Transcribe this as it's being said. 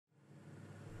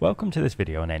Welcome to this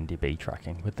video on NDB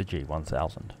tracking with the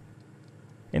G1000.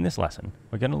 In this lesson,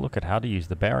 we're going to look at how to use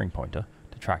the bearing pointer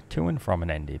to track to and from an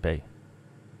NDB.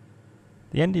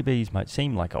 The NDBs might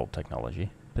seem like old technology,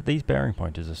 but these bearing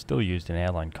pointers are still used in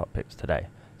airline cockpits today,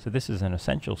 so this is an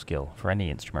essential skill for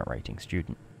any instrument rating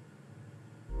student.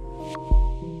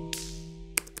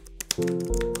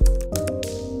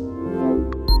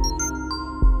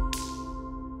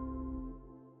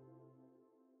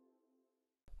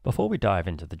 Before we dive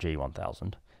into the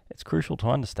G1000, it's crucial to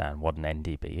understand what an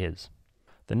NDB is.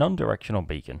 The non-directional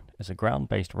beacon is a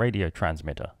ground-based radio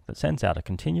transmitter that sends out a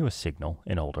continuous signal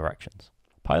in all directions.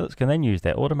 Pilots can then use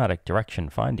their automatic direction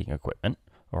finding equipment,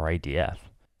 or ADF,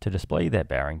 to display their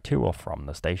bearing to or from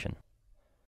the station.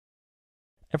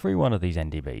 Every one of these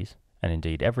NDBs, and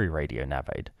indeed every radio nav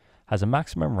aid, has a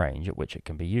maximum range at which it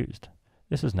can be used.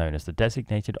 This is known as the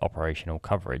Designated Operational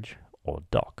Coverage, or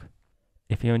DOC.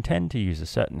 If you intend to use a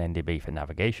certain NDB for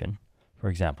navigation, for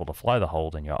example to fly the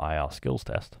hold in your IR skills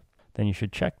test, then you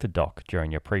should check the DOC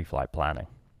during your pre-flight planning.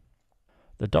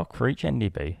 The DOC for each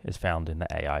NDB is found in the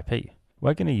AIP.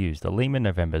 We're going to use the Lima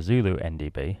November Zulu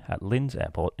NDB at Linz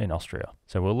Airport in Austria.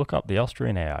 So we'll look up the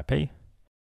Austrian AIP,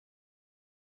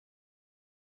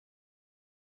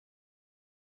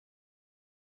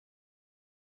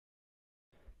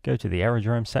 go to the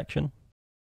aerodrome section,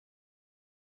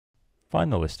 find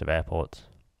the list of airports,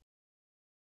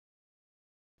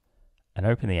 and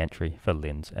open the entry for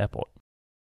Linz Airport.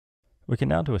 We can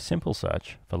now do a simple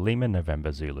search for Lima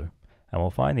November Zulu, and we'll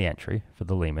find the entry for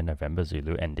the Lima November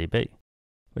Zulu NDB,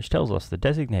 which tells us the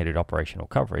designated operational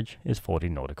coverage is 40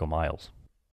 nautical miles.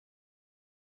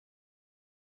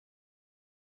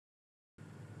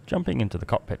 Jumping into the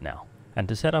cockpit now, and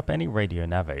to set up any radio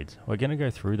nav aids, we're going to go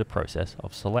through the process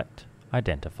of select,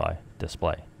 identify,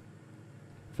 display.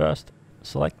 First,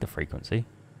 select the frequency.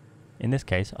 In this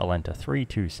case, I'll enter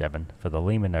 327 for the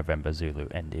Lima November Zulu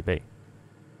NDB.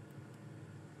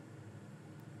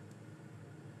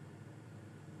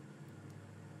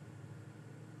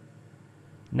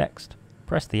 Next,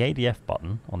 press the ADF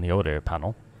button on the audio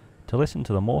panel to listen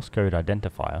to the Morse code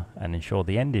identifier and ensure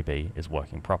the NDB is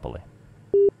working properly.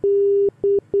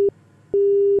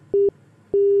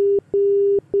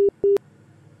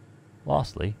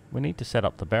 Lastly, we need to set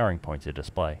up the bearing pointer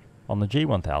display. On the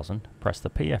G1000, press the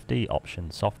PFD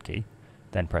option soft key,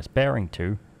 then press bearing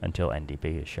to until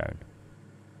NDB is shown.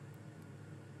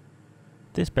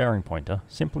 This bearing pointer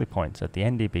simply points at the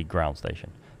NDB ground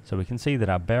station, so we can see that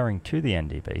our bearing to the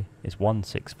NDB is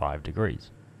 165 degrees.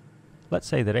 Let's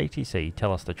say that ATC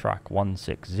tell us to track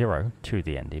 160 to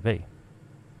the NDB.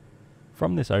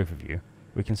 From this overview,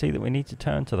 we can see that we need to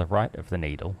turn to the right of the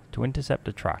needle to intercept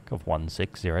a track of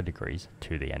 160 degrees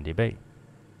to the NDB.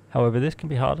 However, this can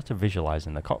be harder to visualize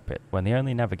in the cockpit when the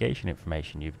only navigation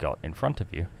information you've got in front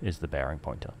of you is the bearing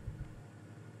pointer.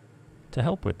 To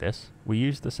help with this, we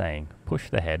use the saying, push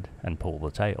the head and pull the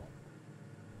tail.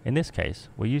 In this case,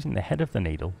 we're using the head of the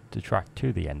needle to track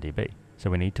to the NDB, so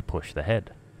we need to push the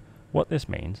head. What this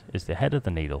means is the head of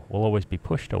the needle will always be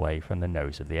pushed away from the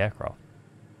nose of the aircraft.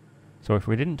 So if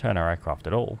we didn't turn our aircraft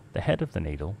at all, the head of the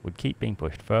needle would keep being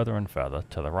pushed further and further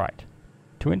to the right.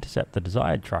 To intercept the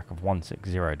desired track of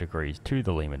 160 degrees to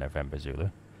the Lima November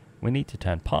Zulu, we need to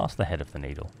turn past the head of the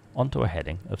needle onto a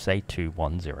heading of say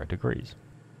 210 degrees.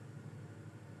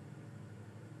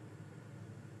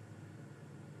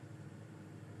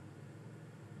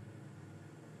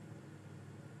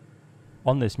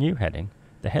 On this new heading,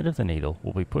 the head of the needle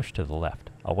will be pushed to the left,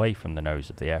 away from the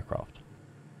nose of the aircraft.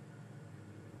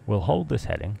 We'll hold this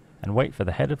heading and wait for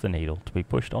the head of the needle to be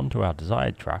pushed onto our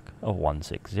desired track of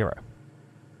 160.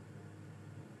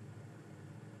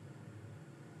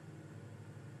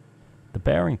 The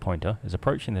bearing pointer is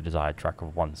approaching the desired track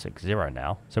of 160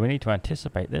 now, so we need to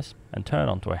anticipate this and turn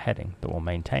onto a heading that will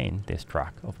maintain this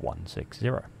track of 160.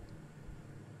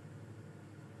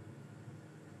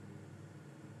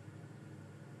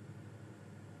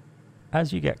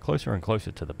 As you get closer and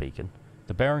closer to the beacon,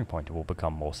 the bearing pointer will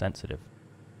become more sensitive.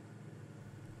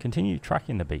 Continue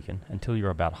tracking the beacon until you're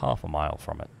about half a mile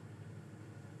from it.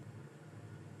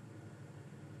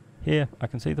 Here, I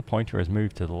can see the pointer has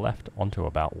moved to the left onto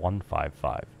about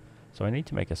 155, so I need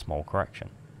to make a small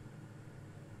correction.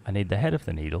 I need the head of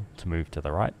the needle to move to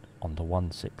the right onto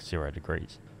 160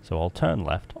 degrees, so I'll turn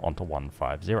left onto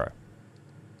 150.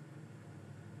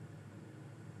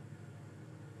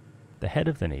 The head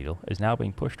of the needle is now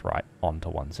being pushed right onto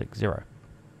 160.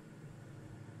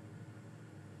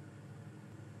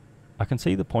 I can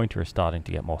see the pointer is starting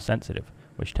to get more sensitive,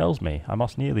 which tells me I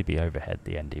must nearly be overhead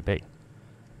the NDB.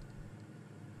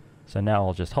 So now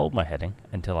I'll just hold my heading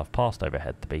until I've passed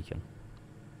overhead the beacon.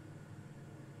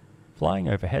 Flying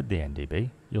overhead the NDB,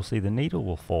 you'll see the needle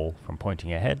will fall from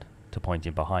pointing ahead to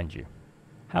pointing behind you.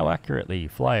 How accurately you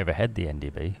fly overhead the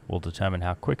NDB will determine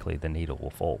how quickly the needle will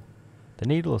fall. The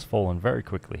needle has fallen very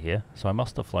quickly here, so I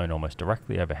must have flown almost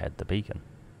directly overhead the beacon.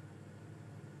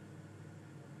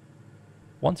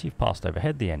 Once you've passed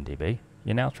overhead the NDB,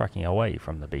 you're now tracking away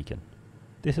from the beacon.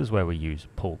 This is where we use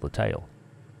pull the tail.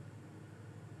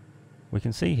 We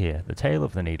can see here the tail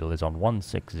of the needle is on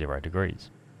 160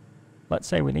 degrees. Let's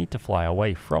say we need to fly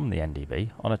away from the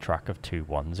NDB on a track of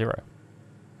 210.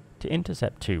 To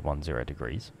intercept 210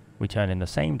 degrees, we turn in the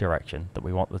same direction that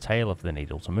we want the tail of the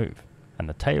needle to move, and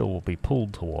the tail will be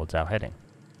pulled towards our heading.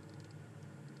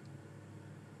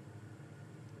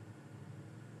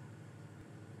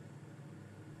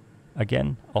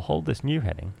 Again, I'll hold this new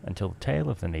heading until the tail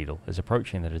of the needle is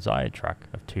approaching the desired track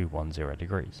of 210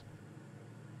 degrees.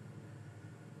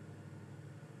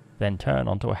 Then turn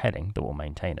onto a heading that will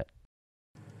maintain it.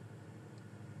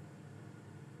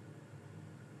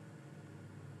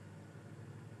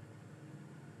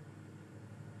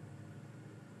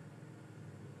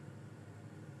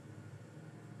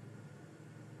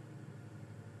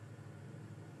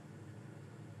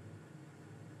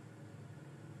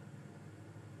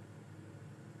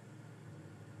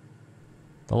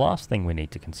 The last thing we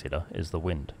need to consider is the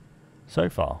wind. So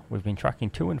far, we've been tracking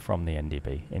to and from the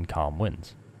NDB in calm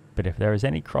winds, but if there is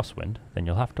any crosswind, then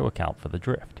you'll have to account for the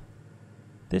drift.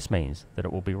 This means that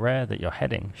it will be rare that your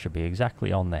heading should be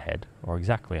exactly on the head or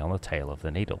exactly on the tail of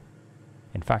the needle.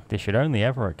 In fact, this should only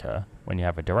ever occur when you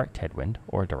have a direct headwind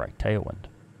or a direct tailwind.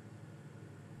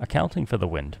 Accounting for the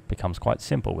wind becomes quite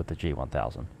simple with the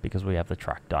G1000 because we have the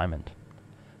track diamond,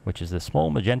 which is the small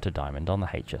magenta diamond on the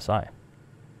HSI.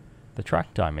 The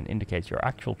track diamond indicates your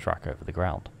actual track over the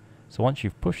ground, so once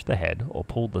you've pushed the head or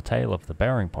pulled the tail of the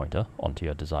bearing pointer onto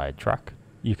your desired track,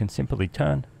 you can simply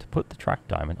turn to put the track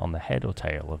diamond on the head or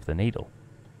tail of the needle.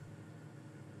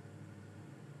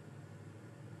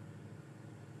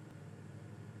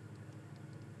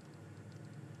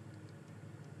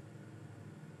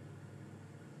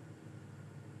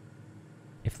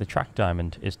 If the track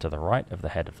diamond is to the right of the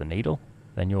head of the needle,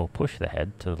 then you will push the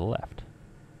head to the left.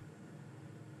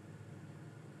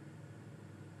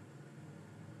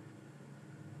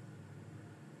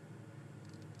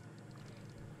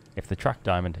 If the track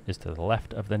diamond is to the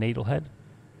left of the needle head,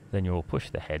 then you will push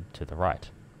the head to the right.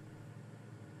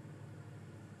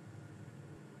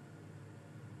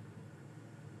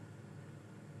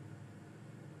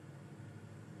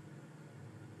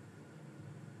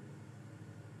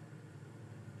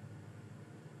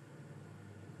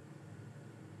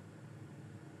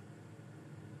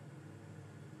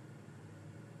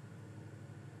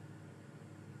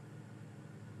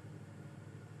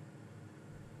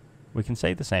 We can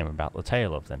say the same about the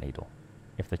tail of the needle.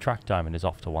 If the track diamond is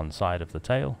off to one side of the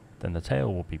tail, then the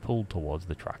tail will be pulled towards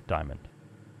the track diamond.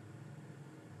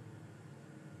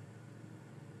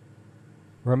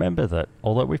 Remember that,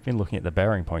 although we've been looking at the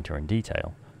bearing pointer in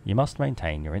detail, you must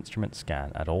maintain your instrument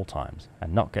scan at all times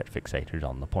and not get fixated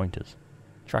on the pointers.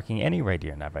 Tracking any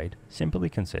radio nav aid simply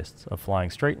consists of flying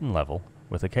straight and level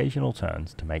with occasional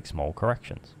turns to make small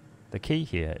corrections. The key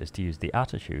here is to use the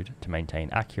attitude to maintain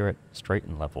accurate, straight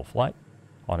and level flight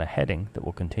on a heading that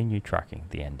will continue tracking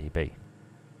the NDB.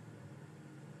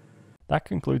 That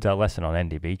concludes our lesson on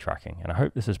NDB tracking, and I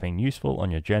hope this has been useful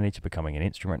on your journey to becoming an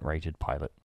instrument-rated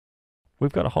pilot.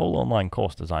 We've got a whole online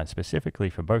course designed specifically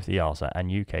for both EASA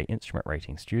and UK instrument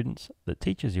rating students that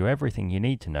teaches you everything you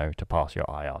need to know to pass your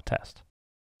IR test.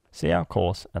 See our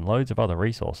course and loads of other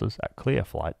resources at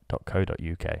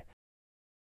clearflight.co.uk